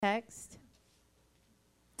Text.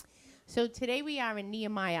 So today we are in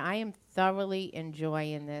Nehemiah. I am thoroughly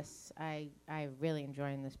enjoying this. I really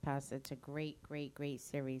enjoying this passage. It's a great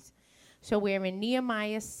series. So we're in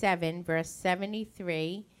Nehemiah 7, verse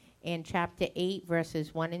 73, and chapter 8,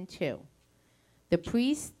 verses 1 and 2. The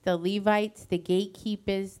priests, the Levites, the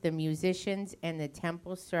gatekeepers, the musicians, and the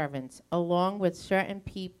temple servants, along with certain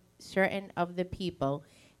of the people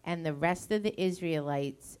and the rest of the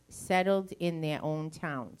Israelites, settled in their own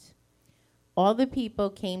towns. All the people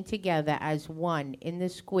came together as one in the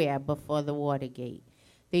square before the water gate.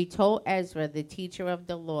 They told Ezra, the teacher of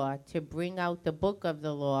the law, to bring out the book of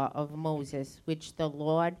the law of Moses, which the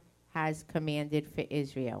Lord has commanded for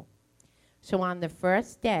Israel. So on the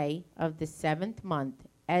first day of the 7th month,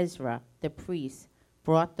 Ezra, the priest,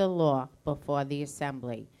 brought the law before the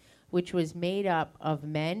assembly, which was made up of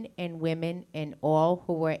men and women and all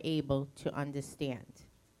who were able to understand.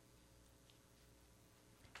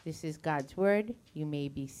 This is God's word. You may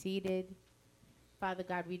be seated. Father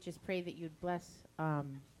God, we just pray that you'd bless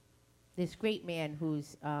this great man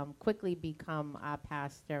who's quickly become our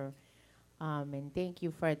pastor. And thank you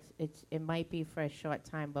for it might be for a short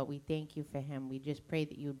time, but we thank you for him. We just pray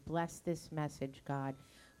that you'd bless this message, God.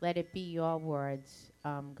 Let it be your words,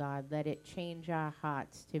 God. Let it change our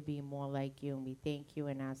hearts to be more like you. And we thank you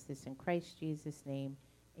and ask this in Christ Jesus' name.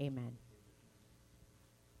 Amen.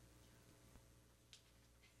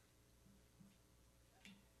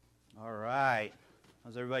 All right.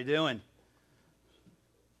 How's everybody doing?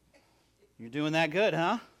 You're doing that good,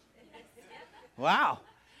 huh? Wow.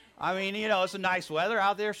 I mean, it's a nice weather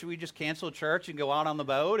out there. Should we just cancel church and go out on the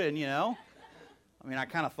boat and, I mean, I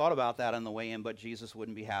kind of thought about that on the way in, but Jesus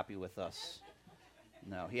wouldn't be happy with us.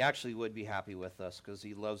 No, he actually would be happy with us because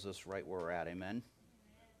he loves us right where we're at. Amen.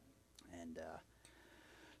 And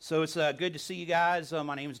so it's good to see you guys.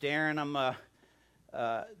 My name's Darren. I'm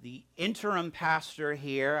the interim pastor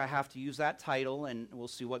here. I have to use that title, and we'll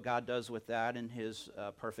see what God does with that and his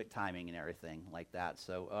perfect timing and everything like that.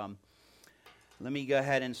 So let me go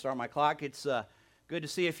ahead and start my clock. It's good to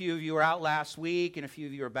see a few of you were out last week, and a few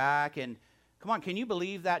of you are back. And come on, can you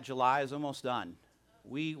believe that July is almost done?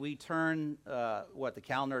 We turn, the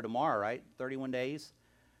calendar tomorrow, right? 31 days.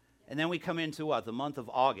 And then we come into what? The month of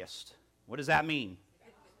August. What does that mean?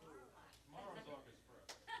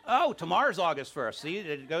 Oh, tomorrow's August 1st. See,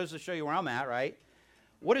 it goes to show you where I'm at, right?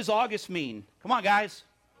 What does August mean? Come on, guys.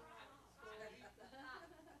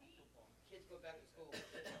 Kids go back to school.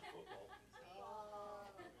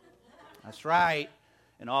 That's right.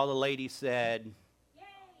 And all the ladies said, yay.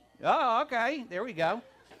 Oh, okay. There we go.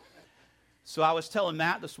 So I was telling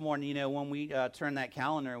Matt this morning, when we turn that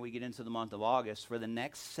calendar and we get into the month of August, for the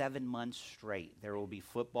next 7 months straight, there will be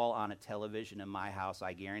football on a television in my house.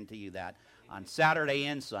 I guarantee you that. On Saturday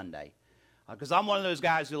and Sunday. Because I'm one of those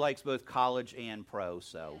guys who likes both college and pro.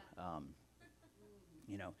 So,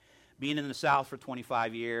 being in the South for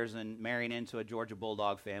 25 years and marrying into a Georgia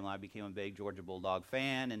Bulldog family, I became a big Georgia Bulldog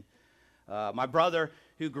fan. And my brother,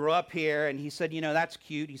 who grew up here, and he said, that's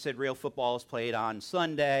cute. He said real football is played on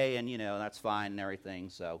Sunday, and, that's fine and everything.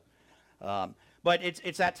 So, but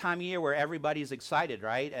it's that time of year where everybody's excited,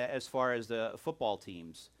 right, as far as the football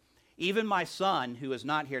teams. Even my son, who is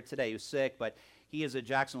not here today, who's sick, but he is a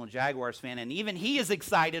Jacksonville Jaguars fan, and even he is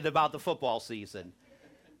excited about the football season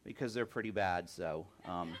because they're pretty bad. So,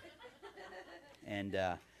 I'm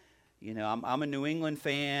a New England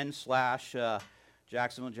fan /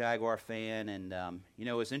 Jacksonville Jaguar fan, and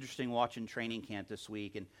it was interesting watching training camp this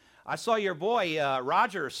week, and I saw your boy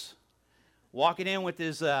Rodgers walking in with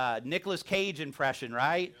his Nicolas Cage impression,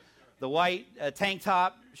 right? The white tank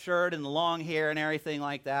top shirt and the long hair and everything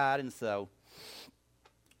like that. And so,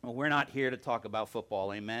 well, we're not here to talk about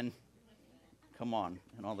football, amen? Come on.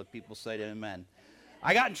 And all the people say amen.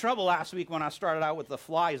 I got in trouble last week when I started out with the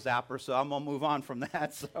fly zapper, so I'm going to move on from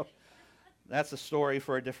that. So that's a story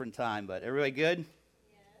for a different time. But everybody good? Yes.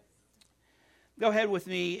 Go ahead with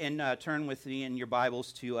me and turn with me in your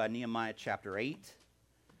Bibles to Nehemiah chapter 8.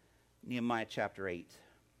 Nehemiah chapter 8.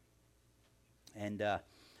 And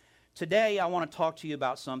today, I want to talk to you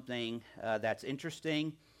about something that's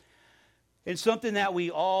interesting and something that we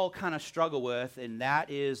all kind of struggle with, and that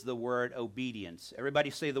is the word obedience. Everybody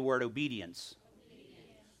say the word obedience.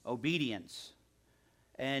 Obedience.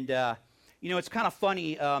 And, it's kind of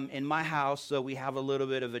funny. In my house, so we have a little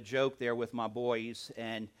bit of a joke there with my boys.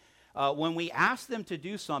 And when we ask them to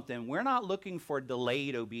do something, we're not looking for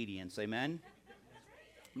delayed obedience. Amen?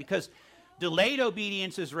 Because delayed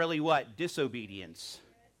obedience is really what? Disobedience.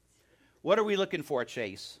 What are we looking for,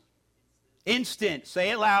 Chase? Instant.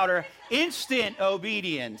 Say it louder. Instant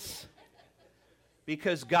obedience.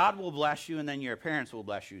 because God will bless you, and then your parents will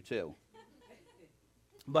bless you too.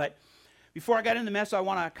 But before I got into the mess,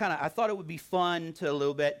 I thought it would be fun to a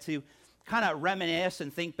little bit to kind of reminisce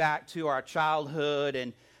and think back to our childhood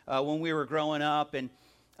and when we were growing up, and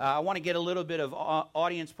I want to get a little bit of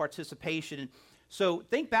audience participation. So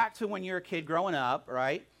think back to when you're a kid growing up,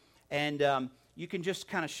 right? And you can just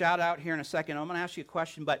kind of shout out here in a second. I'm going to ask you a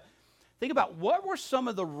question, but think about what were some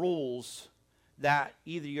of the rules that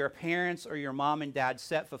either your parents or your mom and dad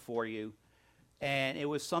set for you, and it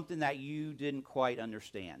was something that you didn't quite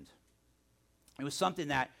understand. It was something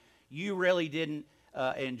that you really didn't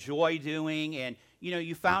enjoy doing, and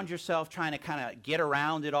you found yourself trying to kind of get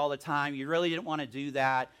around it all the time. You really didn't want to do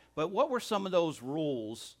that. But what were some of those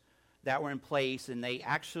rules that were in place, and they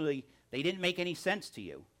didn't make any sense to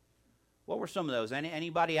you? What were some of those?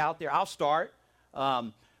 Anybody out there? I'll start.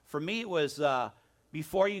 For me, it was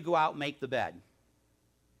before you go out, make the bed.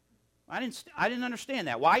 I didn't understand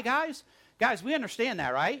that. Why, guys? Guys, we understand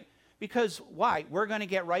that, right? Because why? We're going to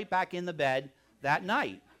get right back in the bed that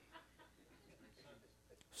night.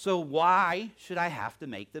 So why should I have to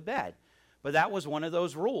make the bed? But that was one of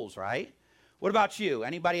those rules, right? What about you?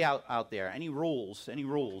 Anybody out there? Any rules? Any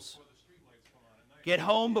rules? Get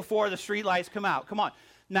home before the street lights come out. Come on.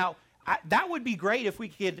 Now, that would be great if we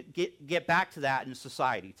could get back to that in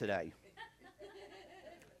society today.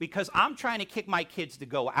 Because I'm trying to kick my kids to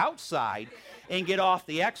go outside and get off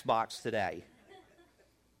the Xbox today.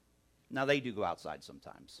 Now, they do go outside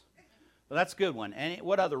sometimes. But that's a good one. And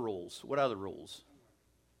what other rules? What other rules?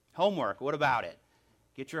 Homework. What about it?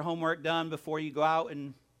 Get your homework done before you go out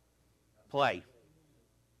and play.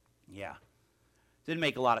 Yeah. Didn't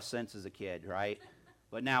make a lot of sense as a kid, right?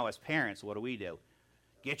 But now as parents, what do?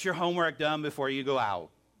 Get your homework done before you go out.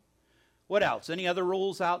 What else? Any other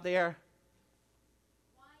rules out there?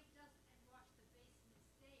 Why dust and wash the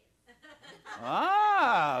basement stairs?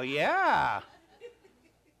 Oh, yeah.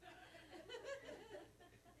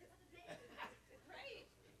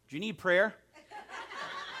 Do you need prayer?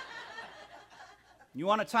 You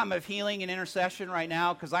want a time of healing and intercession right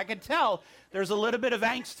now? Because I can tell there's a little bit of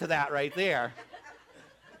angst to that right there.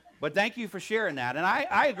 But thank you for sharing that. And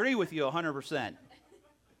I agree with you 100%.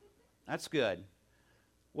 That's good.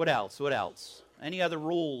 What else? What else? Any other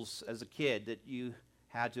rules as a kid that you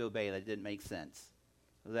had to obey that didn't make sense?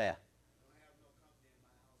 There.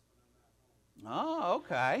 Oh,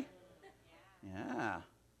 okay. Yeah.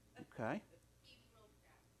 Okay.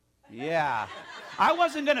 Yeah. I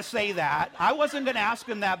wasn't going to say that. I wasn't going to ask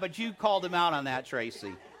him that, but you called him out on that,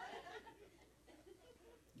 Tracy.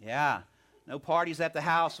 Yeah. No parties at the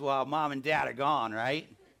house while mom and dad are gone, right?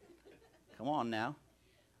 Come on now.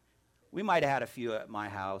 We might have had a few at my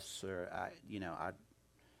house, or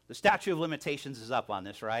the statute of limitations is up on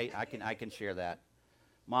this, right? I can share that.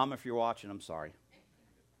 Mom, if you're watching, I'm sorry.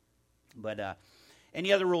 But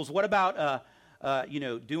any other rules? What about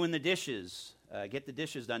doing the dishes? Get the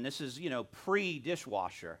dishes done. This is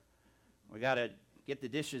pre-dishwasher. We got to get the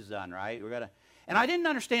dishes done, right? And I didn't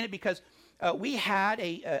understand it because we had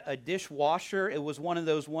a dishwasher. It was one of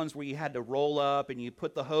those ones where you had to roll up and you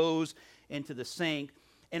put the hose into the sink.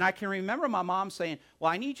 And I can remember my mom saying, well,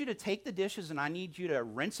 I need you to take the dishes and I need you to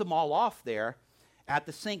rinse them all off there at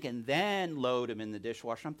the sink and then load them in the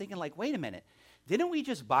dishwasher. I'm thinking, like, wait a minute. Didn't we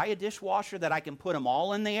just buy a dishwasher that I can put them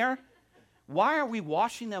all in there? Why are we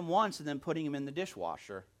washing them once and then putting them in the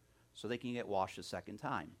dishwasher so they can get washed a second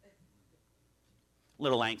time?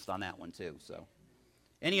 Little angst on that one, too. So,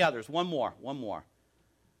 any others? One more.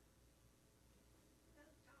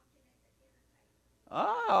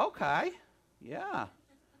 Oh, okay. Yeah.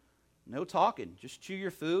 No talking. Just chew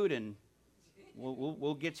your food, and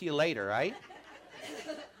we'll get to you later, right?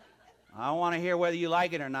 I don't want to hear whether you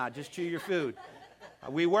like it or not. Just chew your food.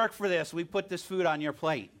 We work for this. We put this food on your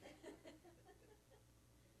plate.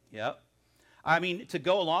 Yep. I mean, to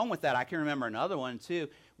go along with that, I can remember another one, too.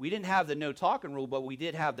 We didn't have the no talking rule, but we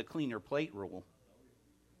did have the clean your plate rule.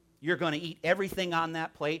 You're going to eat everything on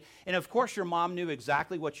that plate. And, of course, your mom knew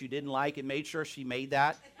exactly what you didn't like and made sure she made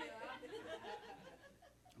that.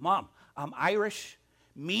 Mom, I'm Irish,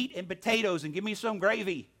 meat and potatoes, and give me some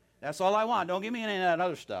gravy. That's all I want. Don't give me any of that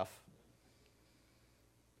other stuff.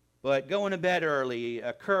 But going to bed early,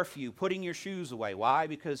 a curfew, putting your shoes away. Why?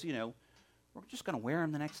 Because, we're just going to wear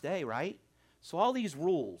them the next day, right? So all these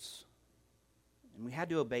rules, and we had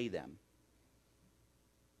to obey them.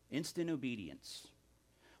 Instant obedience.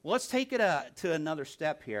 Well, let's take it to another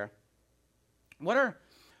step here. What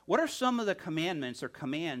are some of the commandments or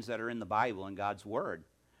commands that are in the Bible in God's Word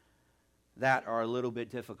that are a little bit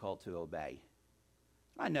difficult to obey?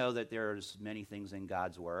 I know that there's many things in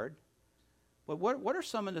God's Word, but what are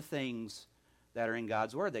some of the things that are in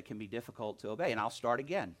God's word that can be difficult to obey. And I'll start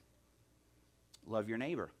again. Love your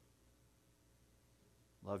neighbor.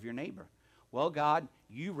 Love your neighbor. Well, God,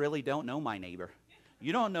 you really don't know my neighbor.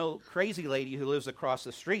 You don't know crazy lady who lives across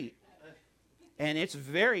the street. And it's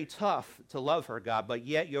very tough to love her, God, but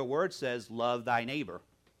yet your word says, love thy neighbor.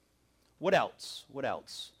 What else? What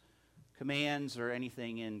else? Commands or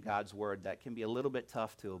anything in God's word that can be a little bit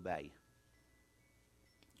tough to obey.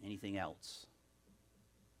 Anything else?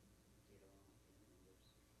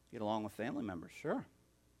 Get along with family members, sure.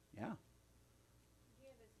 Yeah.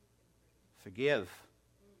 Forgive.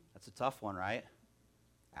 That's a tough one, right?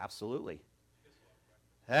 Absolutely.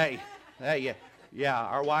 Hey, yeah,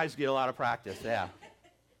 our wives get a lot of practice, yeah.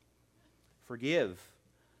 Forgive.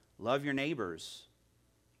 Love your neighbors.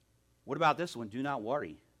 What about this one? Do not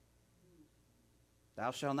worry.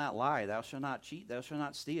 Thou shalt not lie. Thou shalt not cheat. Thou shalt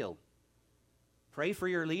not steal. Pray for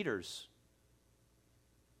your leaders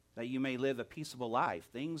that you may live a peaceable life.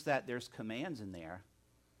 Things that there's commands in there.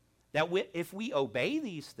 That if we obey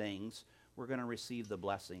these things, we're going to receive the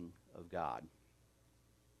blessing of God.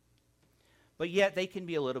 But yet they can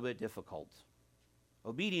be a little bit difficult.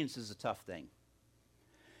 Obedience is a tough thing.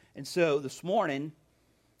 And so this morning,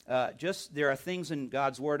 there are things in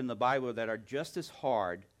God's word in the Bible that are just as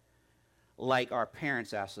hard like our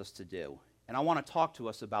parents asked us to do. And I want to talk to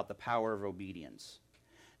us about the power of obedience.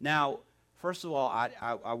 Now, first of all,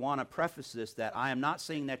 I want to preface this that I am not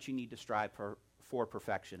saying that you need to strive for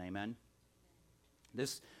perfection. Amen?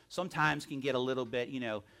 This sometimes can get a little bit,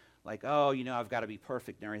 like, I've got to be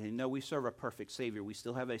perfect and everything. No, we serve a perfect Savior. We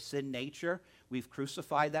still have a sin nature. We've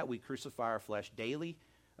crucified that. We crucify our flesh daily,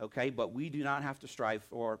 okay? But we do not have to strive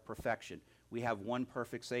for perfection. We have one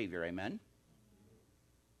perfect Savior. Amen?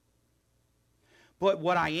 But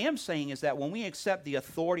what I am saying is that when we accept the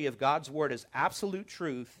authority of God's word as absolute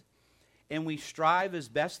truth, and we strive as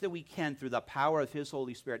best that we can through the power of His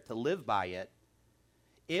Holy Spirit to live by it,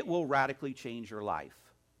 it will radically change your life.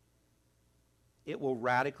 It will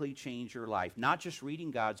radically change your life. Not just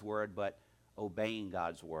reading God's word, but obeying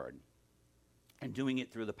God's word. And doing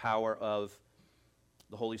it through the power of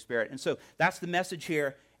the Holy Spirit. And so that's the message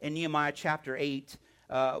here in Nehemiah chapter 8,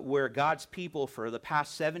 where God's people for the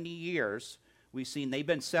past 70 years, we've seen they've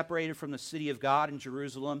been separated from the city of God in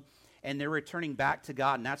Jerusalem, and they're returning back to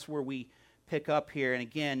God. And that's where we pick up here. And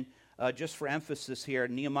again, just for emphasis here,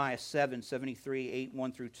 Nehemiah 7:73,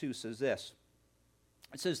 1 through 2 says this.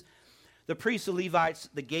 It says, the priests, the Levites,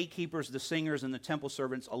 the gatekeepers, the singers, and the temple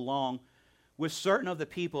servants, along with certain of the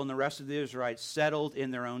people and the rest of the Israelites, settled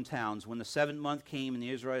in their own towns. When the 7th month came and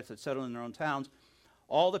the Israelites had settled in their own towns,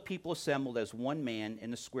 all the people assembled as one man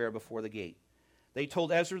in the square before the gate. They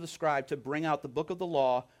told Ezra the scribe to bring out the book of the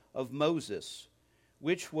law of Moses,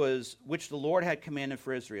 which the Lord had commanded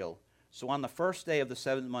for Israel. So on the first day of the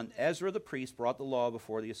 7th month, Ezra the priest brought the law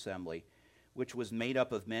before the assembly, which was made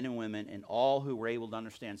up of men and women and all who were able to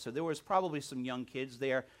understand. So there was probably some young kids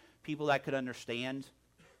there, people that could understand.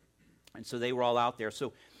 And so they were all out there.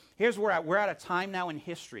 So here's where we're at a time now in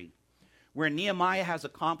history where Nehemiah has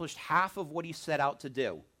accomplished half of what he set out to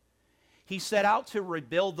do. He set out to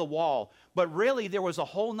rebuild the wall, but really there was a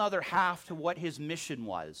whole nother half to what his mission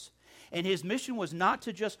was. And his mission was not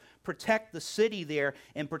to just protect the city there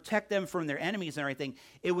and protect them from their enemies and everything.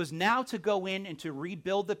 It was now to go in and to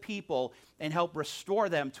rebuild the people and help restore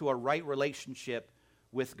them to a right relationship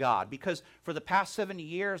with God. Because for the past 70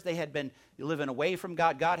 years, they had been living away from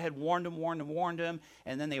God. God had warned them,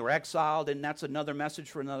 and then they were exiled, and that's another message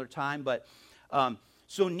for another time. But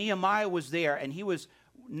so Nehemiah was there, and he was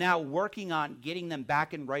now working on getting them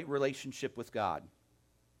back in right relationship with God.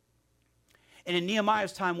 And in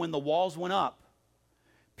Nehemiah's time, when the walls went up,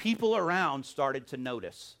 people around started to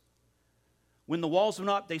notice. When the walls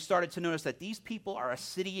went up, they started to notice that these people are a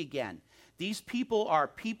city again. These people are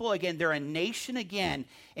people again. They're a nation again.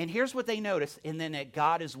 And here's what they notice, and then that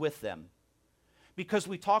God is with them. Because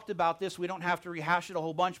we talked about this, we don't have to rehash it a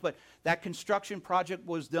whole bunch, but that construction project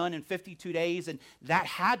was done in 52 days, and that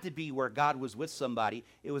had to be where God was with somebody.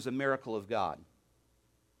 It was a miracle of God.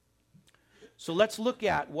 So let's look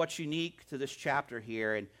at what's unique to this chapter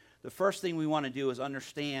here. And the first thing we want to do is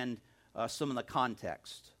understand some of the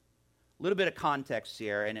context. A little bit of context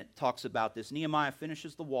here, and it talks about this. Nehemiah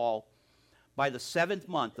finishes the wall by the 7th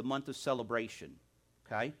month, the month of celebration.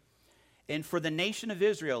 Okay? And for the nation of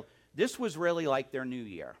Israel, this was really like their new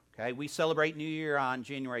year. Okay? We celebrate New Year on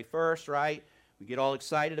January 1st, right? We get all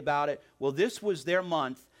excited about it. Well, this was their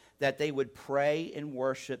month that they would pray and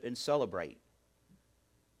worship and celebrate.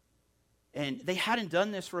 And they hadn't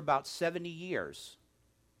done this for about 70 years.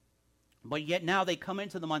 But yet now they come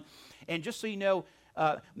into the month. And just so you know,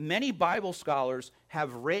 Many Bible scholars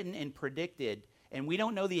have written and predicted, and we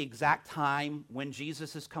don't know the exact time when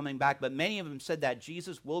Jesus is coming back, but many of them said that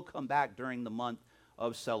Jesus will come back during the month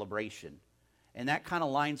of celebration. And that kind of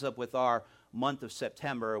lines up with our month of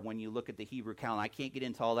September when you look at the Hebrew calendar. I can't get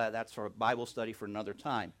into all that. That's for a Bible study for another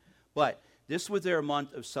time. But this was their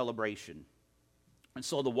month of celebration. And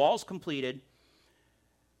so the wall's completed.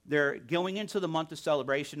 They're going into the month of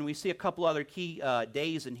celebration. We see a couple other key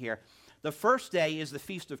days in here. The first day is the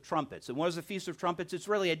Feast of Trumpets. And what is the Feast of Trumpets? It's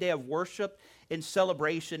really a day of worship and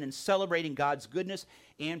celebration and celebrating God's goodness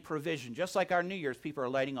and provision. Just like our New Year's, people are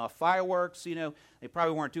lighting off fireworks. You know, they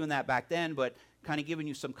probably weren't doing that back then, but kind of giving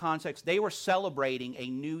you some context. They were celebrating a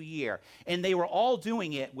new year. And they were all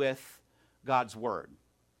doing it with God's Word.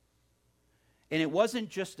 And it wasn't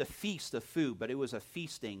just a feast of food, but it was a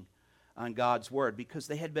feasting on God's Word because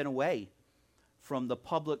they had been away from the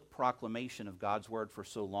public proclamation of God's Word for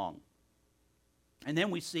so long. And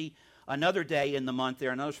then we see another day in the month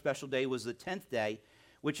there, another special day was the 10th day,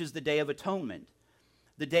 which is the Day of Atonement.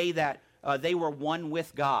 The day that they were one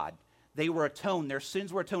with God. They were atoned. Their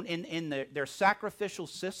sins were atoned in their sacrificial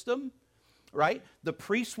system, right? The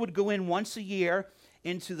priest would go in once a year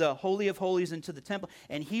into the Holy of Holies, into the temple,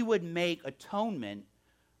 and he would make atonement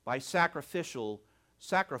by sacrificial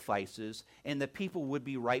sacrifices, and the people would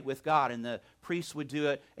be right with God, and the priests would do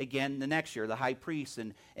it again the next year, the high priest,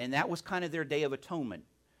 and that was kind of their Day of Atonement.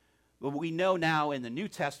 But we know now in the New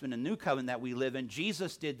Testament and New Covenant that we live in,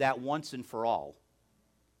 Jesus did that once and for all.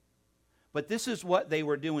 But this is what they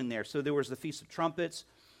were doing there. So there was the Feast of Trumpets,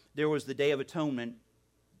 there was the Day of Atonement,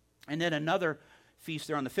 and then another feast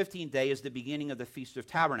there on the 15th day is the beginning of the Feast of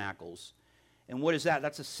Tabernacles. And what is that?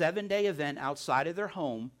 That's a 7-day event outside of their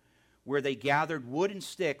home where they gathered wood and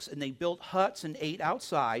sticks and they built huts and ate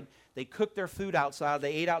outside. They cooked their food outside.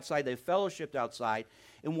 They ate outside. They fellowshiped outside.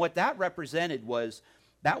 And what that represented was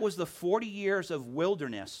that was the 40 years of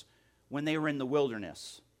wilderness when they were in the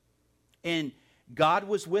wilderness. And God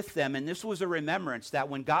was with them, and this was a remembrance that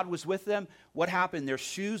when God was with them, what happened? Their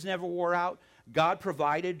shoes never wore out. God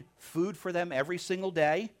provided food for them every single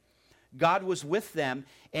day. God was with them,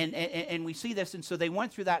 and we see this. And so they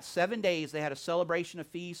went through that 7 days. They had a celebration, a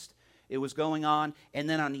feast. It was going on. And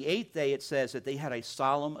then on the 8th day, it says that they had a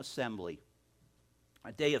solemn assembly,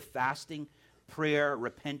 a day of fasting, prayer,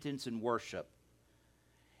 repentance, and worship.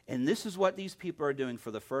 And this is what these people are doing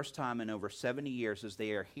for the first time in over 70 years as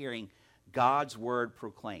they are hearing God's word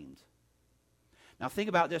proclaimed. Now think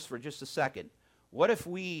about this for just a second. What if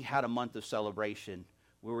we had a month of celebration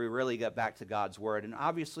where we really got back to God's word? And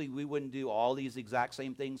obviously we wouldn't do all these exact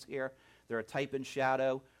same things here. They're a type and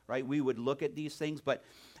shadow, right? We would look at these things, but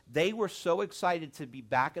they were so excited to be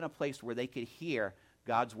back in a place where they could hear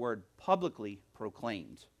God's word publicly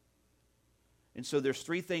proclaimed. And so there's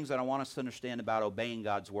 3 things that I want us to understand about obeying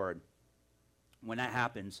God's word. When that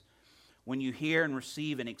happens, when you hear and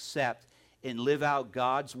receive and accept and live out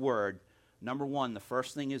God's word, number 1, the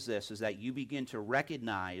first thing is this, is that you begin to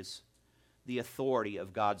recognize the authority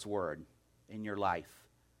of God's word in your life.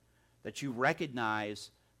 That you recognize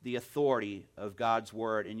the authority of God's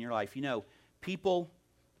word in your life. You know, people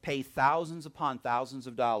pay thousands upon thousands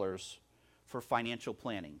of dollars for financial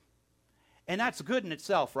planning. And that's good in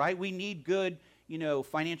itself, right? We need good,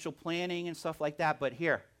 financial planning and stuff like that. But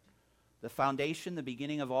here, the foundation, the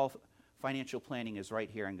beginning of all financial planning is right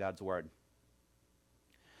here in God's word.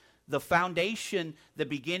 The foundation, the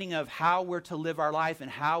beginning of how we're to live our life and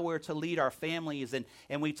how we're to lead our families.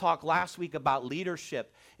 And we talked last week about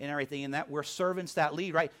leadership and everything, and that we're servants that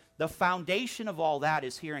lead, right? The foundation of all that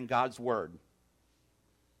is here in God's word.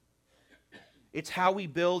 It's how we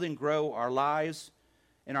build and grow our lives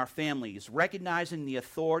and our families, recognizing the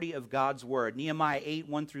authority of God's word. Nehemiah 8,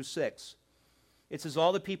 1-6. It says,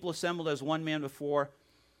 all the people assembled as one man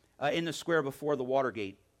in the square before the water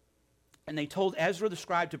gate. And they told Ezra the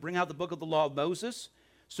scribe to bring out the book of the law of Moses.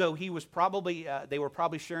 So he was probably, they were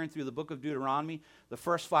probably sharing through the book of Deuteronomy, the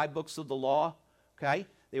first 5 books of the law, okay?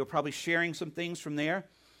 They were probably sharing some things from there.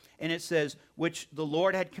 And it says, which the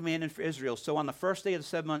Lord had commanded for Israel. So on the first day of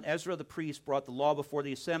the 7th month, Ezra the priest brought the law before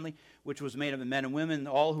the assembly, which was made of men and women, and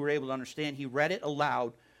all who were able to understand. He read it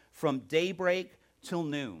aloud from daybreak till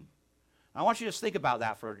noon. I want you to just think about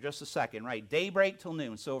that for just a second, right? Daybreak till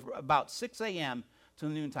noon. So about 6 a.m. till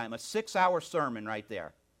noontime, a 6-hour sermon right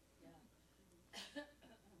there. Yeah.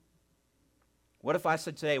 What if I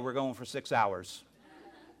said today we're going for 6 hours?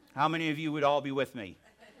 How many of you would all be with me?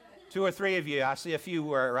 2 or 3 of you. I see a few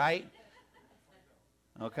were, right?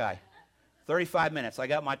 Okay. 35 minutes. I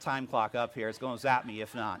got my time clock up here. It's going to zap me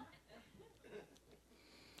if not.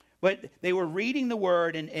 But they were reading the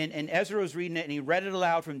word, and Ezra was reading it, and he read it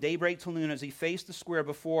aloud from daybreak till noon as he faced the square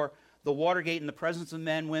before the water gate in the presence of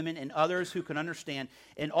men, women, and others who could understand.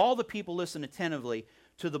 And all the people listened attentively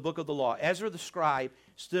to the book of the law. Ezra the scribe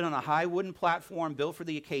stood on a high wooden platform built for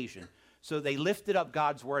the occasion. So they lifted up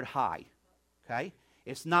God's word high. Okay?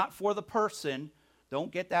 It's not for the person.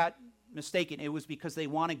 Don't get that mistaken. It was because they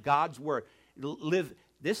wanted God's word.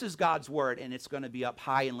 This is God's word, and it's going to be up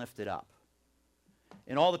high and lifted up.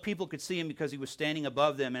 And all the people could see him because he was standing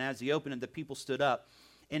above them. And as he opened it, the people stood up.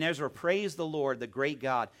 And Ezra praised the Lord, the great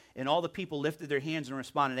God. And all the people lifted their hands and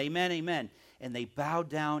responded, Amen, amen. And they bowed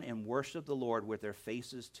down and worshiped the Lord with their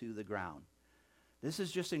faces to the ground. This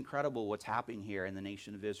is just incredible what's happening here in the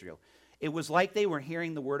nation of Israel. It was like they were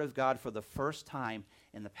hearing the word of God for the first time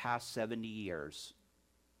in the past 70 years.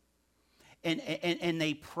 And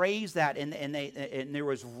they praised that, and there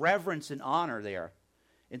was reverence and honor there.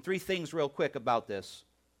 And three things real quick about this.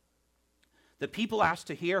 The people asked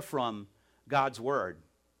to hear from God's word.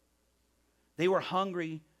 They were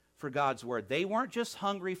hungry for God's word. They weren't just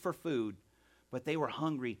hungry for food, but they were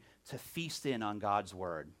hungry to feast in on God's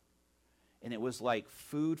word. And it was like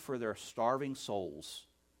food for their starving souls.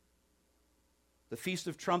 The Feast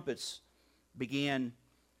of Trumpets began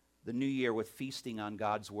the new year with feasting on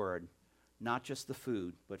God's word. Not just the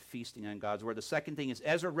food, but feasting on God's word. The second thing is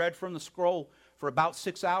Ezra read from the scroll for about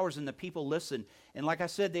 6 hours, and the people listened. And like I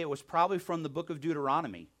said, it was probably from the book of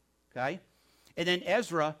Deuteronomy. Okay? And then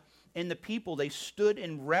Ezra and the people, they stood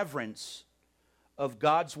in reverence of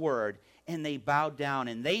God's word, and they bowed down.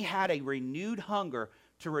 And they had a renewed hunger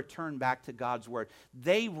to return back to God's word.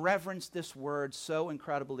 They reverenced this word so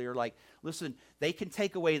incredibly. They're like, listen, they can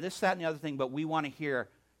take away this, that, and the other thing, but we want to hear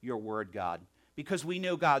your word, God. Because we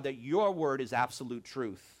know, God, that your word is absolute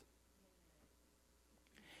truth.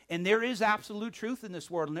 And there is absolute truth in this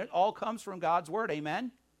world, and it all comes from God's word,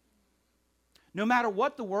 amen? No matter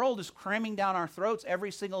what the world is cramming down our throats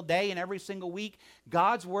every single day and every single week,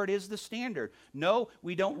 God's word is the standard. No,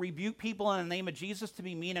 we don't rebuke people in the name of Jesus to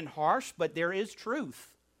be mean and harsh, but there is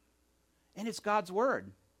truth. And it's God's word.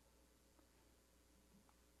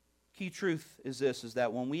 Key truth is this, is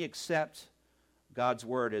that when we accept God's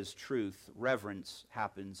word as truth, reverence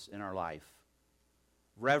happens in our life.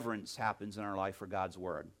 Reverence happens in our life for God's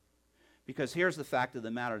word. Because here's the fact of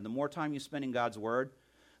the matter. The more time you spend in God's word,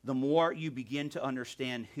 the more you begin to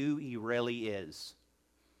understand who he really is.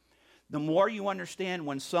 The more you understand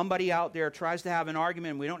when somebody out there tries to have an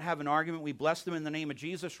argument, and we don't have an argument, we bless them in the name of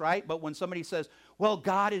Jesus, right? But when somebody says, well,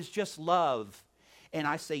 God is just love. And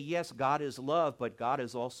I say, yes, God is love, but God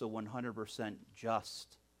is also 100%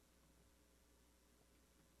 just.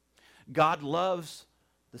 God loves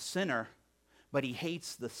the sinner, but he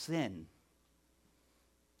hates the sin.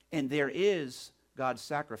 And there is God's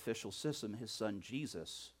sacrificial system, his son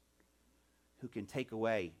Jesus, who can take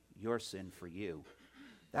away your sin for you.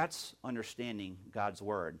 That's understanding God's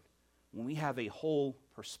word. When we have a whole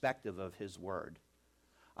perspective of his word.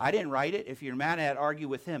 I didn't write it. If you're mad at it, argue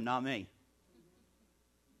with him, not me.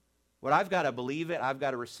 But I've got to believe it, I've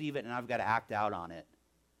got to receive it, and I've got to act out on it.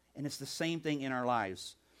 And it's the same thing in our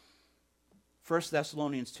lives. 1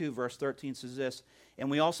 Thessalonians 2, verse 13 says this,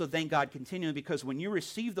 and we also thank God continually because when you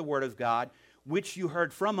received the word of God, which you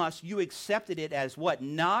heard from us, you accepted it as what?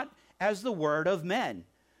 Not as the word of men,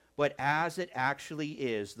 but as it actually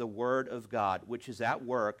is, the word of God, which is at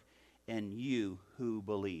work in you who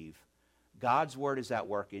believe. God's word is at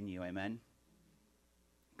work in you, amen?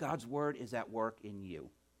 God's word is at work in you.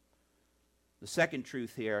 The second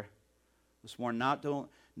truth here this morning,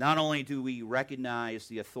 not only do we recognize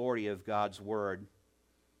the authority of God's word,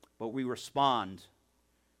 but we respond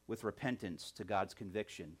with repentance to God's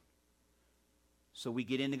conviction. So we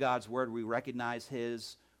get into God's word, we recognize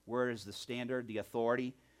his word as the standard, the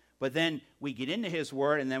authority, but then we get into his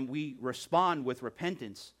word and then we respond with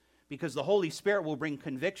repentance because the Holy Spirit will bring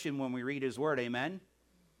conviction when we read his word, amen?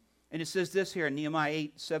 And it says this here in Nehemiah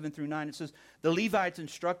 8, 7 through 9. It says, the Levites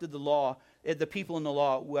instructed the people in the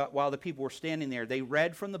law while the people were standing there. They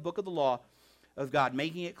read from the book of the law of God,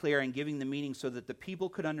 making it clear and giving the meaning so that the people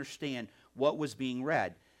could understand what was being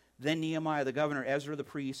read. Then Nehemiah, the governor, Ezra the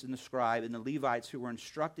priest, and the scribe, and the Levites who were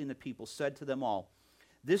instructing the people said to them all,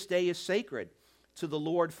 this day is sacred to the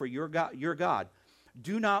Lord for your God.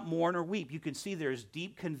 Do not mourn or weep. You can see there's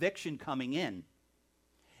deep conviction coming in.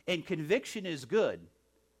 And conviction is good.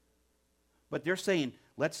 But they're saying,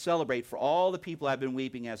 let's celebrate for all the people have been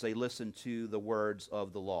weeping as they listen to the words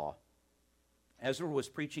of the law. Ezra was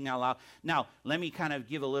preaching out loud. Now, let me kind of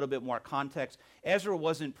give a little bit more context. Ezra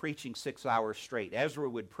wasn't preaching 6 hours straight. Ezra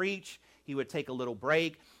would preach. he would take a little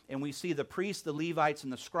break. And we see the priests, the Levites,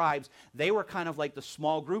 and the scribes, they were kind of like the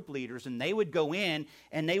small group leaders, and they would go in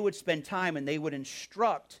and they would spend time and they would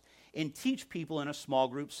instruct and teach people in a small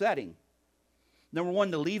group setting. Number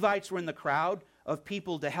one, the Levites were in the crowd of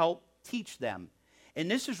people to help teach them. And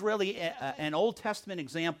this is really an Old Testament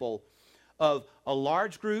example of a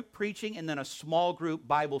large group preaching and then a small group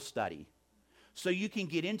Bible study. So you can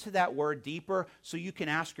get into that word deeper, so you can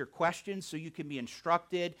ask your questions, so you can be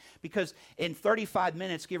instructed. Because in 35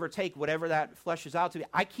 minutes, give or take, whatever that fleshes out to be,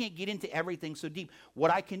 I can't get into everything so deep. What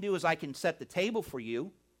I can do is I can set the table for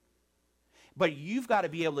you, but you've got to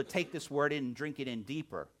be able to take this word in and drink it in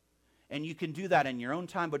deeper. And you can do that in your own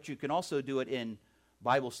time, but you can also do it in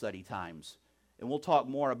Bible study times. And we'll talk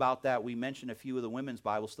more about that. We mentioned a few of the women's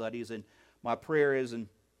Bible studies, and my prayer is, and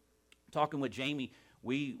talking with Jamie,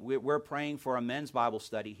 we're praying for a men's Bible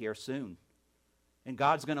study here soon. And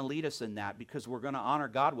God's going to lead us in that because we're going to honor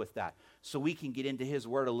God with that so we can get into his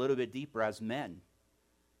word a little bit deeper as men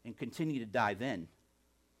and continue to dive in.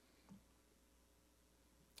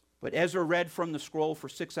 But Ezra read from the scroll for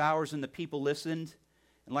 6 hours and the people listened.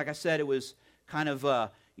 And like I said, it was kind of,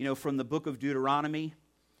 from the book of Deuteronomy.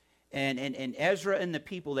 And Ezra and the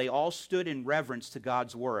people, they all stood in reverence to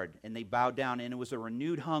God's word. And they bowed down, and it was a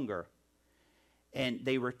renewed hunger. And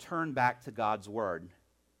they returned back to God's word.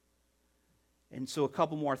 And so a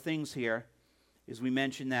couple more things here is we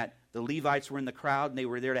mentioned that the Levites were in the crowd, and they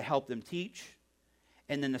were there to help them teach.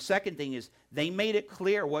 And then the second thing is they made it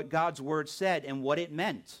clear what God's word said and what it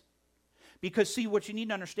meant. Because, see, what you need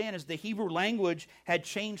to understand is the Hebrew language had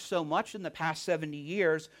changed so much in the past 70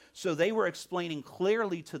 years, so they were explaining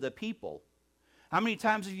clearly to the people. How many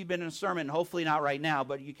times have you been in a sermon, hopefully not right now,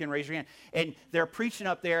 but you can raise your hand, and they're preaching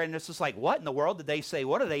up there, and it's just like, what in the world did they say?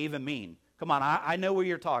 What do they even mean? Come on, I know where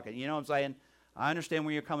you're talking. You know what I'm saying? I understand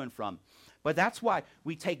where you're coming from. But that's why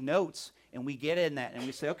we take notes, and we get in that, and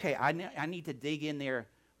we say, okay, I need to dig in there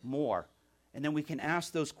more. And then we can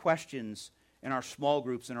ask those questions in our small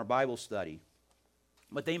groups, in our Bible study.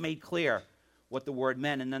 But they made clear what the word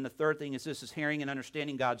meant. And then the third thing is this, is hearing and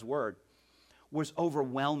understanding God's word was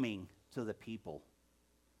overwhelming to the people.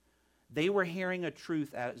 They were hearing a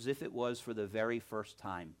truth as if it was for the very first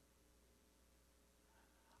time.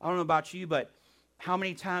 I don't know about you, but how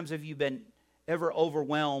many times have you been ever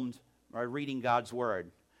overwhelmed by reading God's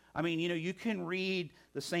word? I mean, you can read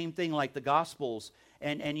the same thing like the Gospels,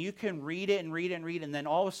 and you can read it and read it and read it, and then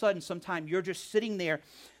all of a sudden, sometime you're just sitting there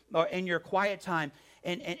in your quiet time,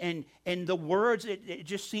 and the words, it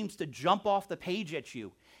just seems to jump off the page at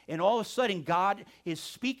you. And all of a sudden, God is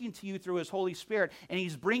speaking to you through his Holy Spirit, and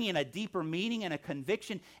he's bringing a deeper meaning and a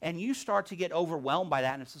conviction, and you start to get overwhelmed by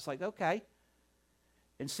that, and it's just like, okay.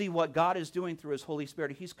 And see what God is doing through his Holy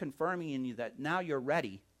Spirit. He's confirming in you that now you're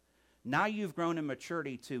ready. Now you've grown in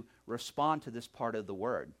maturity to respond to this part of the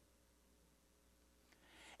word.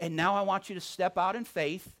 And now I want you to step out in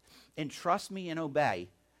faith and trust me and obey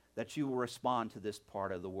that you will respond to this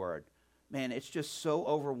part of the word. Man, it's just so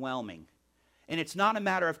overwhelming. And it's not a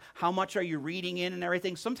matter of how much are you reading in and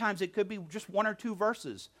everything. Sometimes it could be just 1 or 2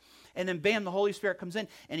 verses. And then bam, the Holy Spirit comes in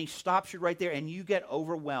and he stops you right there and you get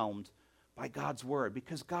overwhelmed by God's word.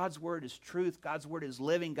 Because God's word is truth. God's word is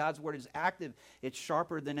living. God's word is active. It's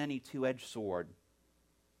sharper than any two-edged sword.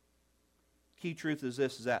 Key truth is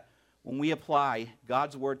this, is that when we apply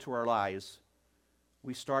God's word to our lives,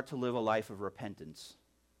 we start to live a life of repentance.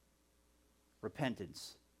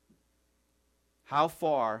 Repentance. How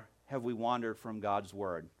far have we wandered from God's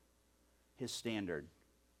word, his standard?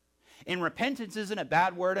 And repentance isn't a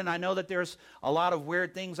bad word, and I know that there's a lot of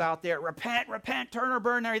weird things out there. Repent, turn or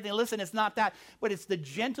burn, and everything. Listen, it's not that, but it's the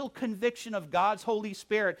gentle conviction of God's Holy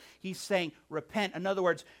Spirit. He's saying, repent. In other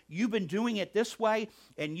words, you've been doing it this way,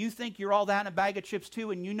 and you think you're all that in a bag of chips too,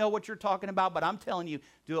 and you know what you're talking about, but I'm telling you,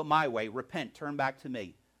 do it my way. Repent, turn back to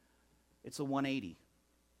me. It's a 180.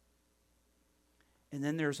 And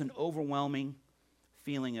then there's an overwhelming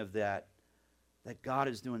feeling of that God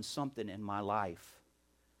is doing something in my life.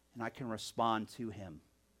 And I can respond to him.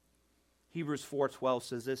 Hebrews 4:12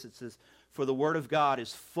 says this. It says, for the word of God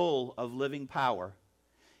is full of living power.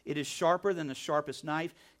 It is sharper than the sharpest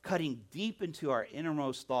knife, cutting deep into our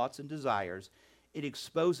innermost thoughts and desires. It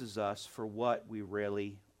exposes us for what we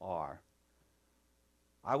really are.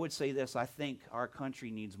 I would say this. I think our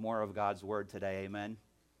country needs more of God's word today. Amen.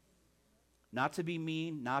 Not to be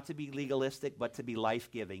mean, not to be legalistic, but to be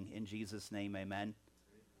life-giving. In Jesus' name, amen.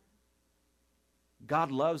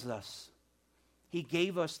 God loves us. He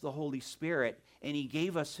gave us the Holy Spirit, and he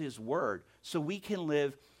gave us his word so we can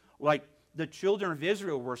live like the children of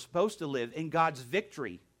Israel were supposed to live, in God's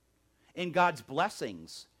victory, in God's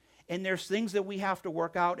blessings, And there's things that we have to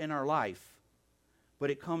work out in our life, but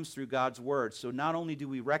it comes through God's word. So not only do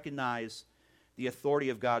we recognize the authority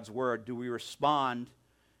of God's word, do we respond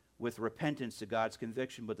with repentance to God's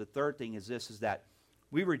conviction, but the third thing is this, is that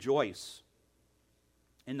we rejoice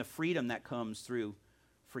in the freedom that comes through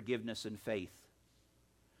forgiveness and faith.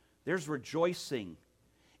 There's rejoicing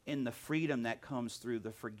in the freedom that comes through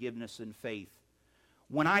the forgiveness and faith.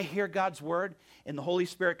 When I hear God's word and the Holy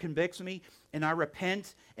Spirit convicts me and I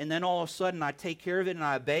repent and then all of a sudden I take care of it and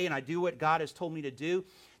I obey and I do what God has told me to do,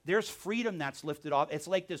 there's freedom that's lifted off. It's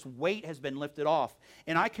like this weight has been lifted off,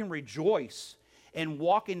 and I can rejoice and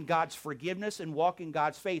walk in God's forgiveness and walk in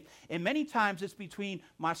God's faith. And many times it's between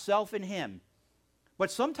myself and Him.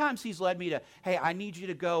 But sometimes He's led me to, hey, I need you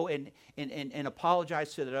to go and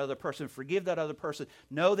apologize to that other person, forgive that other person.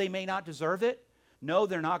 No, they may not deserve it. No,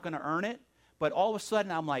 they're not going to earn it. But all of a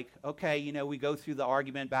sudden, I'm like, okay, you know, we go through the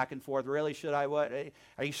argument back and forth. Really, should I what?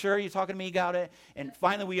 Are you sure you're talking to me about it? And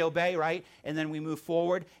finally, we obey, right? And then we move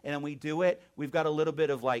forward, and then we do it. We've got a little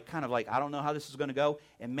bit of like, kind of like, I don't know how this is going to go.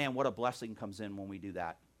 And man, what a blessing comes in when we do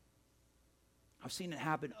that. I've seen it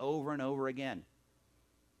happen over and over again.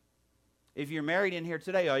 If you're married in here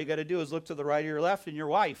today, all you got to do is look to the right or your left and your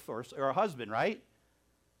wife or a husband, right?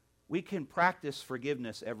 We can practice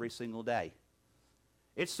forgiveness every single day.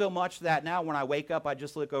 It's so much that now when I wake up, I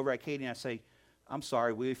just look over at Katie and I say, I'm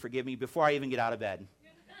sorry, will you forgive me, before I even get out of bed?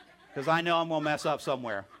 Because I know I'm going to mess up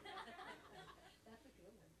somewhere.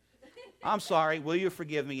 I'm sorry, will you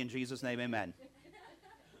forgive me in Jesus' name, amen.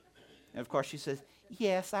 And of course she says,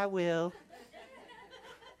 yes, I will.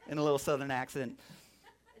 In a little southern accent.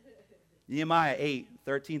 Nehemiah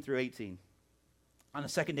 8:13 through 18. On the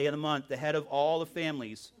second day of the month, the head of all the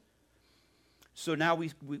families. So now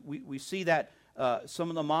we see that some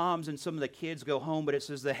of the moms and some of the kids go home, but it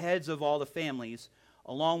says the heads of all the families,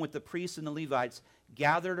 along with the priests and the Levites,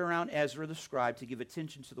 gathered around Ezra the scribe to give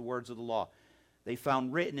attention to the words of the law. They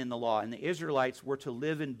found written in the law, and the Israelites were to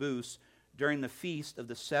live in booths during the feast of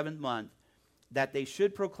the 7th month, that they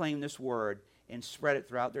should proclaim this word and spread it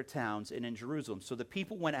throughout their towns and in Jerusalem. So the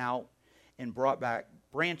people went out and brought back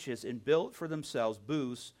branches and built for themselves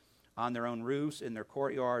booths on their own roofs, in their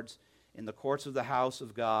courtyards, in the courts of the house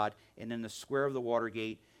of God, and in the square of the water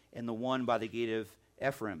gate, and the one by the gate of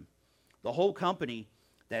Ephraim. The whole company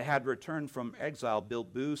that had returned from exile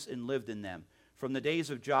built booths and lived in them. From the days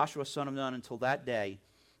of Joshua son of Nun until that day,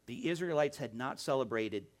 the Israelites had not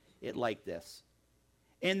celebrated it like this.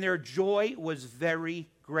 And their joy was very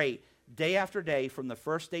great. Day after day, from the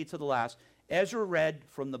first day to the last, Ezra read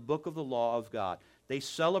from the book of the law of God. They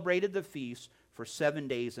celebrated the feast for 7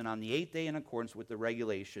 days, and on the 8th day, in accordance with the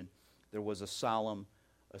regulation, there was a solemn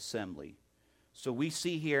assembly. So we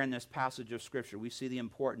see here in this passage of Scripture, we see the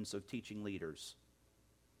importance of teaching leaders.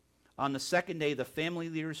 On the second day, the family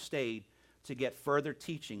leaders stayed to get further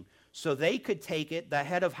teaching. So they could take it, the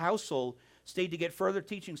head of household stayed to get further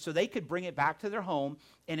teaching, so they could bring it back to their home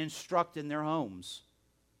and instruct in their homes.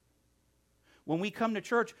 When we come to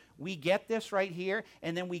church, we get this right here,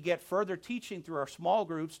 and then we get further teaching through our small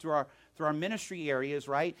groups, through our ministry areas,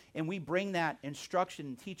 right? And we bring that instruction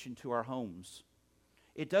and teaching to our homes.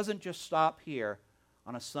 It doesn't just stop here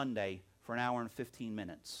on a Sunday for an hour and 15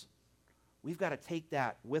 minutes. We've got to take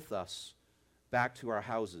that with us back to our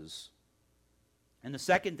houses. And the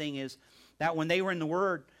second thing is that when they were in the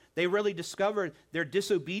Word, they really discovered their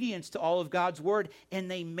disobedience to all of God's Word,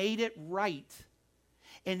 and they made it right.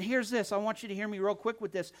 And here's this. I want you to hear me real quick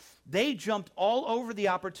with this. They jumped all over the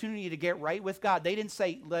opportunity to get right with God. They didn't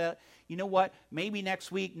say, you know what, maybe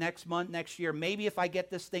next week, next month, next year, maybe if I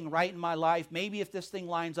get this thing right in my life, maybe if this thing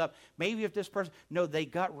lines up, maybe if this person. No, they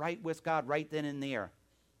got right with God right then and there.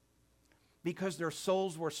 Because their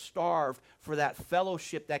souls were starved for that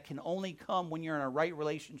fellowship that can only come when you're in a right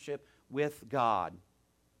relationship with God.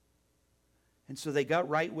 And so they got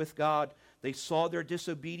right with God. They saw their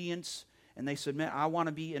disobedience, and they said, man, I want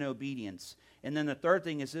to be in obedience. And then the third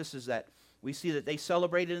thing is this, is that we see that they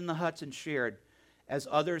celebrated in the huts and shared as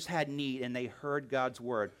others had need, and they heard God's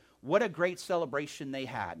word. What a great celebration they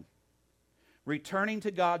had. Returning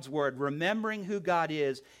to God's word, remembering who God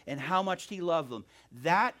is and how much He loved them.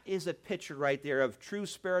 That is a picture right there of true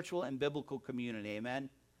spiritual and biblical community. Amen?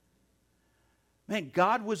 Man,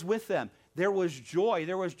 God was with them. There was joy.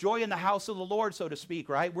 There was joy in the house of the Lord, so to speak,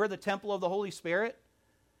 right? We're the temple of the Holy Spirit.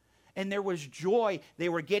 And there was joy. They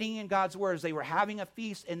were getting in God's words. They were having a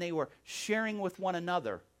feast, and they were sharing with one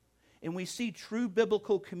another. And we see true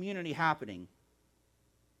biblical community happening.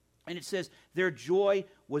 And it says their joy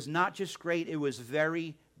was not just great, it was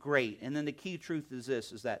very great. And then the key truth is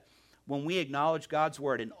this, is that when we acknowledge God's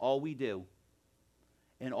word in all we do,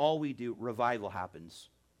 revival happens.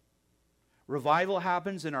 Revival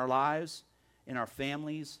happens in our lives, in our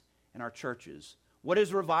families, in our churches. What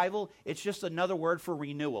is revival? It's just another word for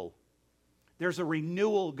renewal. There's a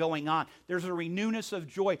renewal going on. There's a newness of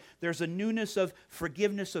joy. There's a newness of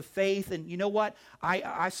forgiveness of faith. And you know what?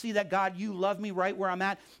 I see that, God, you love me right where I'm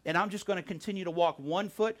at, and I'm just going to continue to walk one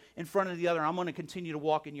foot in front of the other. I'm going to continue to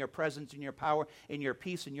walk in your presence, in your power, in your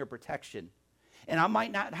peace, in your protection. And I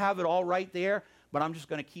might not have it all right there, but I'm just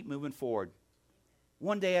going to keep moving forward.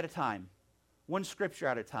 One day at a time. One scripture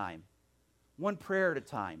at a time. One prayer at a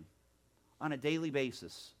time. On a daily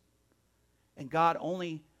basis. And God,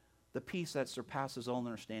 only the peace that surpasses all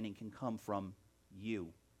understanding can come from you.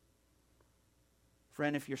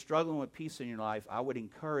 Friend, if you're struggling with peace in your life, I would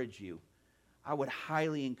encourage you. I would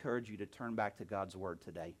highly encourage you to turn back to God's word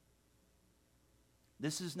today.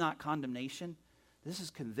 This is not condemnation. This is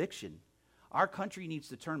conviction. Our country needs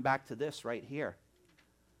to turn back to this right here.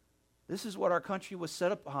 This is what our country was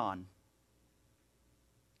set upon.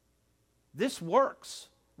 This works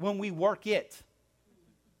when we work it.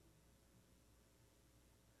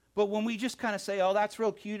 But when we just kind of say, oh, that's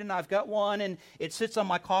real cute, and I've got one, and it sits on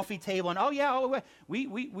my coffee table, and we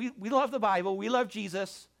love the Bible, we love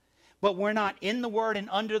Jesus, but we're not in the Word and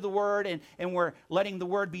under the Word, and we're letting the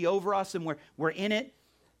Word be over us, and we're in it,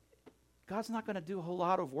 God's not going to do a whole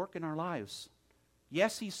lot of work in our lives.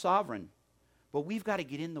 Yes, He's sovereign, but we've got to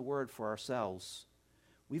get in the Word for ourselves.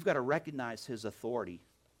 We've got to recognize His authority.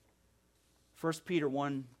 1 Peter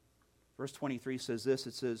 1, verse 23 says this,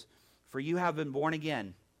 it says, "For you have been born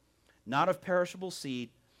again, not of perishable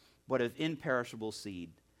seed, but of imperishable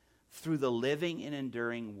seed, through the living and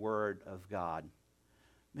enduring Word of God."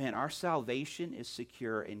 Man, our salvation is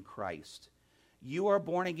secure in Christ. You are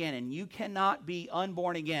born again, and you cannot be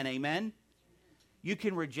unborn again. Amen? You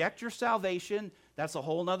can reject your salvation. That's a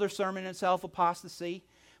whole other sermon in itself, apostasy.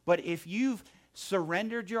 But if you've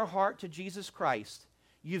surrendered your heart to Jesus Christ,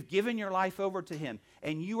 you've given your life over to Him,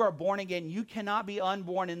 and you are born again, you cannot be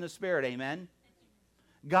unborn in the Spirit. Amen?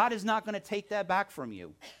 God is not going to take that back from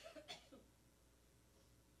you.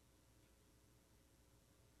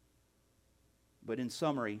 But in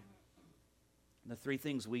summary, the three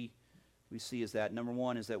things we see is that, number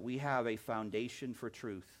one, is that we have a foundation for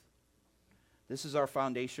truth. This is our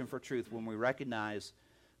foundation for truth when we recognize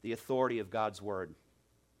the authority of God's Word.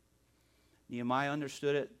 Nehemiah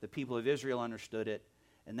understood it. The people of Israel understood it.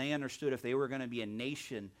 And they understood if they were going to be a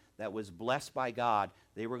nation that was blessed by God,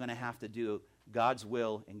 they were going to have to do God's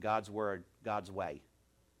will and God's word, God's way.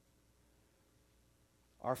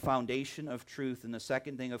 Our foundation of truth. And the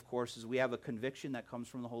second thing, of course, is we have a conviction that comes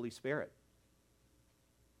from the Holy Spirit.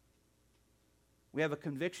 We have a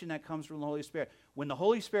conviction that comes from the Holy Spirit. When the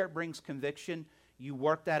Holy Spirit brings conviction, you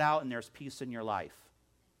work that out and there's peace in your life.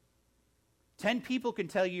 10 people can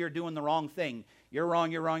tell you you're doing the wrong thing. You're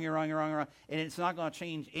wrong, you're wrong, you're wrong, you're wrong, you're wrong. And it's not going to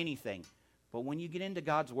change anything. But when you get into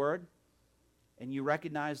God's Word and you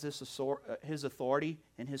recognize this His authority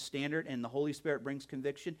and His standard, and the Holy Spirit brings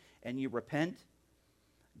conviction, and you repent,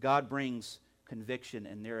 God brings conviction,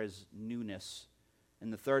 and there is newness.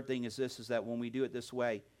 And the third thing is this, is that when we do it this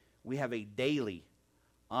way, we have a daily,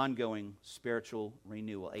 ongoing spiritual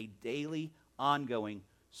renewal. A daily, ongoing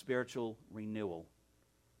spiritual renewal.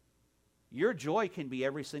 Your joy can be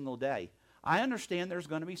every single day. I understand there's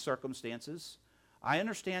going to be circumstances. I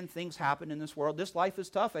understand things happen in this world. This life is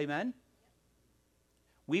tough, amen?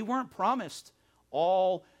 We weren't promised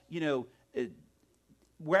all,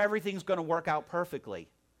 where everything's going to work out perfectly.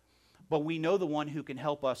 But we know the one who can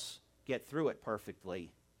help us get through it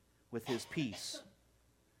perfectly with His peace.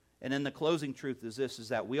 And then the closing truth is this, is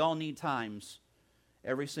that we all need times,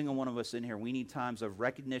 every single one of us in here, we need times of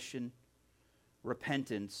recognition,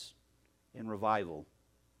 repentance, and revival.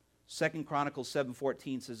 2 Chronicles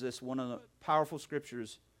 7:14 says this, one of the powerful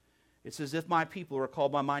scriptures. It says, "If my people who are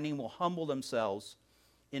called by my name will humble themselves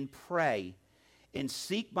and pray and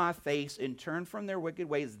seek my face and turn from their wicked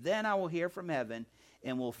ways, then I will hear from heaven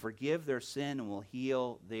and will forgive their sin and will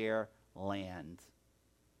heal their land."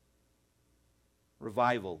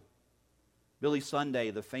 Revival. Billy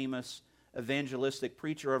Sunday, the famous evangelistic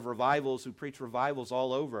preacher of revivals who preached revivals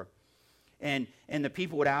all over. And the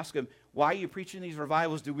people would ask him, why are you preaching these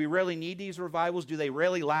revivals? Do we really need these revivals? Do they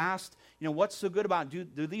really last? What's so good about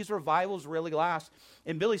it? Do these revivals really last?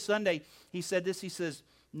 And Billy Sunday, he said this, he says,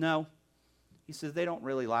 no. He says, they don't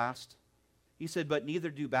really last. He said, but neither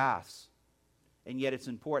do baths. And yet it's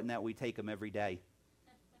important that we take them every day.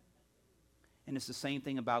 And it's the same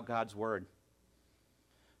thing about God's Word.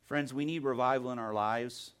 Friends, we need revival in our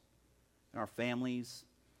lives, in our families,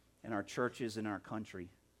 in our churches, in our country.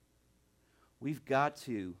 We've got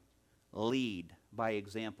to lead by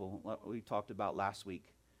example, what we talked about last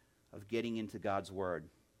week. of getting into God's Word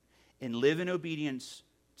and live in obedience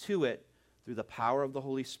to it through the power of the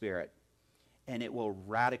Holy Spirit, and it will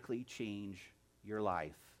radically change your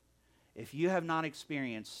life. If you have not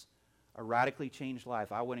experienced a radically changed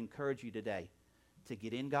life, I would encourage you today to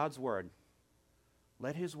get in God's Word.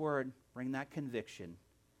 Let His Word bring that conviction.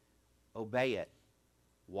 Obey it.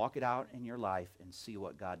 Walk it out in your life and see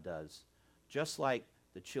what God does. Just like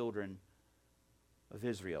the children of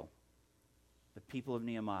Israel, the people of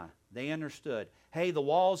Nehemiah. They understood, hey, the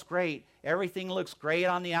wall's great. Everything looks great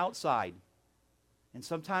on the outside. And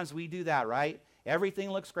sometimes we do that, right?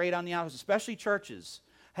 Everything looks great on the outside, especially churches.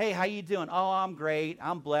 Hey, how you doing? Oh, I'm great.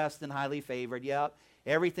 I'm blessed and highly favored. Yep,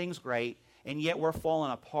 everything's great. And yet we're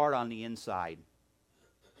falling apart on the inside.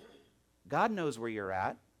 God knows where you're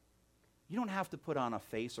at. You don't have to put on a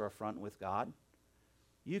face or a front with God.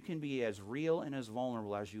 You can be as real and as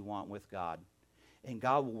vulnerable as you want with God. And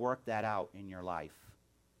God will work that out in your life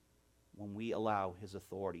when we allow His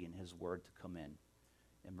authority and His Word to come in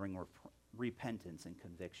and bring repentance and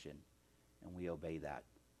conviction, and we obey that.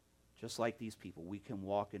 Just like these people, we can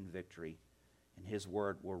walk in victory, and His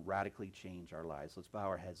Word will radically change our lives. Let's bow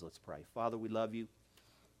our heads, let's pray. Father, we love you.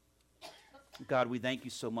 God, we thank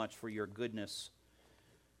you so much for your goodness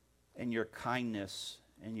and your kindness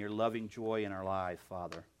and your loving joy in our life,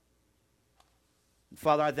 Father. And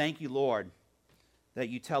Father, I thank you, Lord, that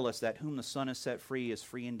you tell us that whom the Son has set free is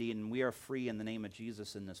free indeed, and we are free in the name of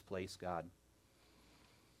Jesus in this place, God.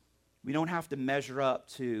 We don't have to measure up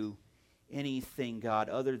to anything, God,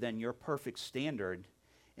 other than your perfect standard,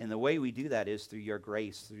 and the way we do that is through your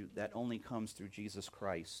grace, that only comes through Jesus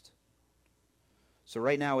Christ. So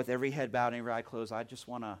right now, with every head bowed and every eye closed, I just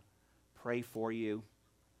want to pray for you.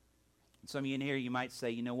 And some of you in here, you might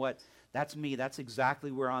say, you know what, that's me, that's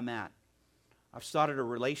exactly where I'm at. I've started a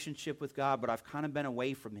relationship with God, but I've kind of been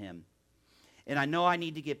away from Him. And I know I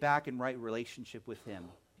need to get back in right relationship with Him.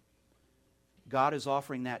 God is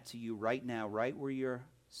offering that to you right now, right where you're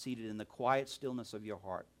seated in the quiet stillness of your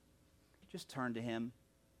heart. Just turn to Him.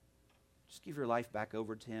 Just give your life back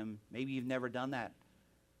over to Him. Maybe you've never done that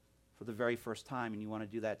for the very first time, and you want to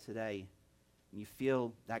do that today. And you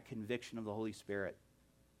feel that conviction of the Holy Spirit.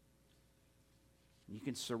 And you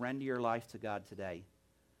can surrender your life to God today.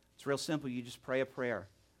 It's real simple. You just pray a prayer.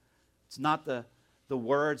 It's not the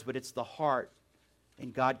words, but it's the heart.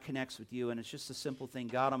 And God connects with you. And it's just a simple thing.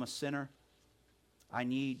 God, I'm a sinner. I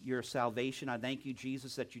need your salvation. I thank you,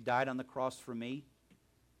 Jesus, that you died on the cross for me.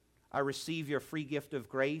 I receive your free gift of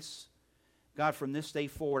grace. God, from this day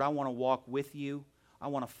forward, I want to walk with you. I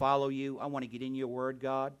want to follow you. I want to get in your word,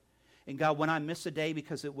 God. And God, when I miss a day,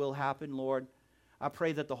 because it will happen, Lord, I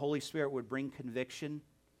pray that the Holy Spirit would bring conviction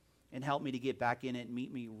and help me to get back in it and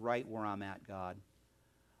meet me right where I'm at, God.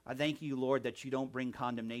 I thank you, Lord, that you don't bring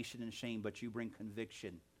condemnation and shame, but you bring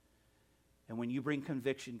conviction. And when you bring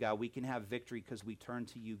conviction, God, we can have victory because we turn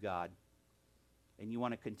to you, God. And you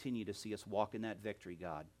want to continue to see us walk in that victory,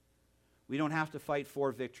 God. We don't have to fight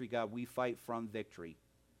for victory, God. We fight from victory.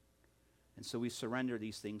 And so we surrender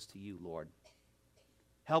these things to you, Lord.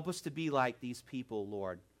 Help us to be like these people,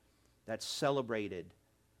 Lord, that celebrated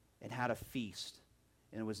and had a feast.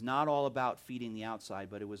 And it was not all about feeding the outside,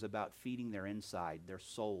 but it was about feeding their inside, their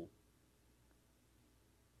soul.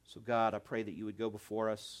 So God, I pray that you would go before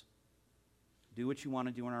us, do what you want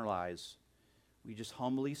to do in our lives. We just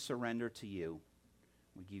humbly surrender to you.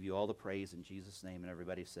 We give you all the praise in Jesus' name. And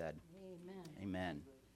everybody said, Amen. Amen.